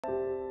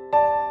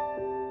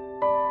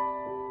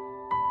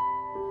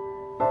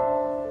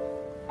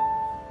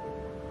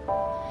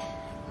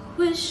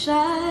wish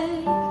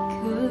I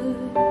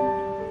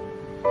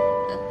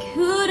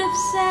could have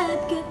said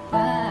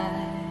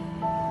goodbye.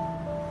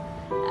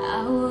 I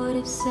would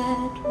have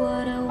said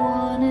what I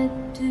wanted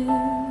to,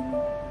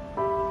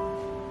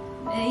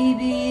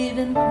 maybe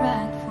even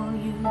cried for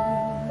you.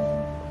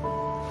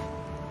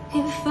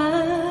 If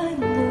I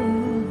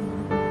knew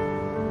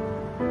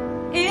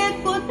it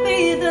would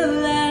be the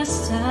last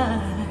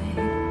time,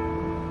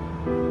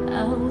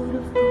 I would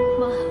have broke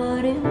my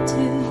heart in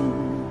two,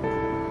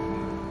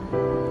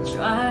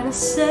 try to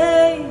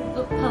save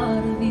a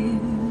part of you.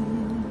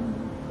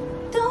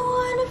 Don't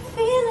wanna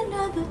feel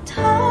another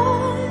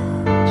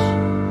touch,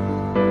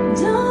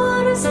 don't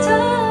wanna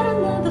start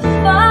another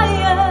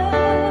fire,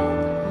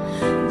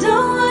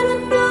 don't wanna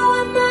know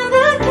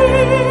another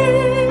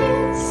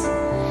kiss,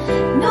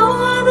 no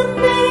other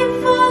name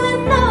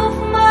falling off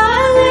my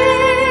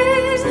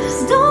lips.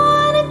 Don't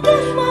wanna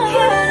get my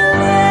heart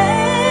away,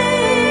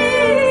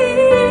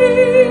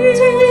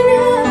 it's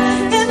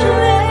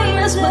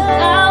endless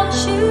without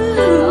you.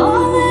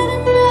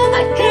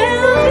 I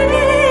can't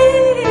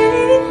leave,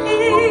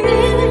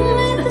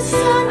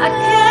 I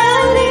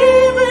can't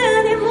leave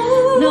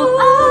anymore. No,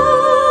 I'll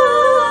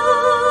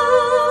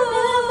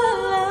never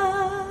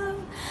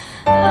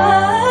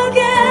love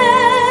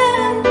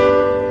again.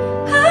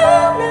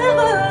 I'll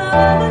never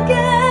love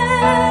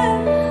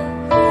again.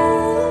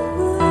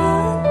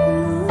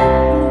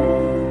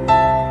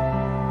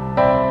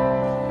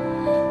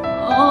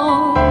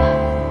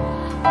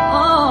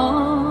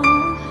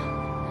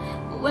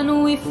 When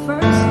we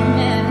first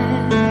met,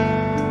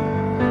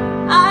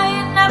 I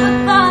never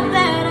thought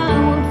that I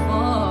would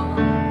fall.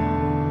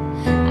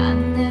 I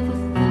never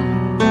thought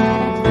that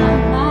I'd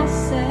find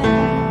myself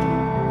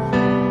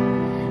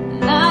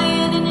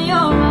lying in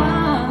your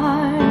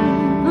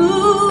arms.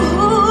 Ooh,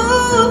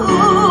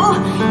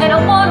 and I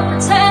wanna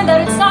pretend that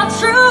it's not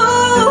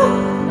true.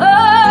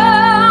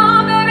 Oh,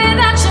 baby,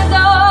 that you're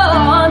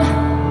gone.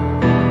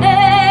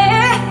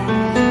 Hey,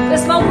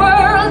 'cause my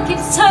world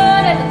keeps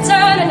turning and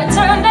turning and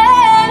turning.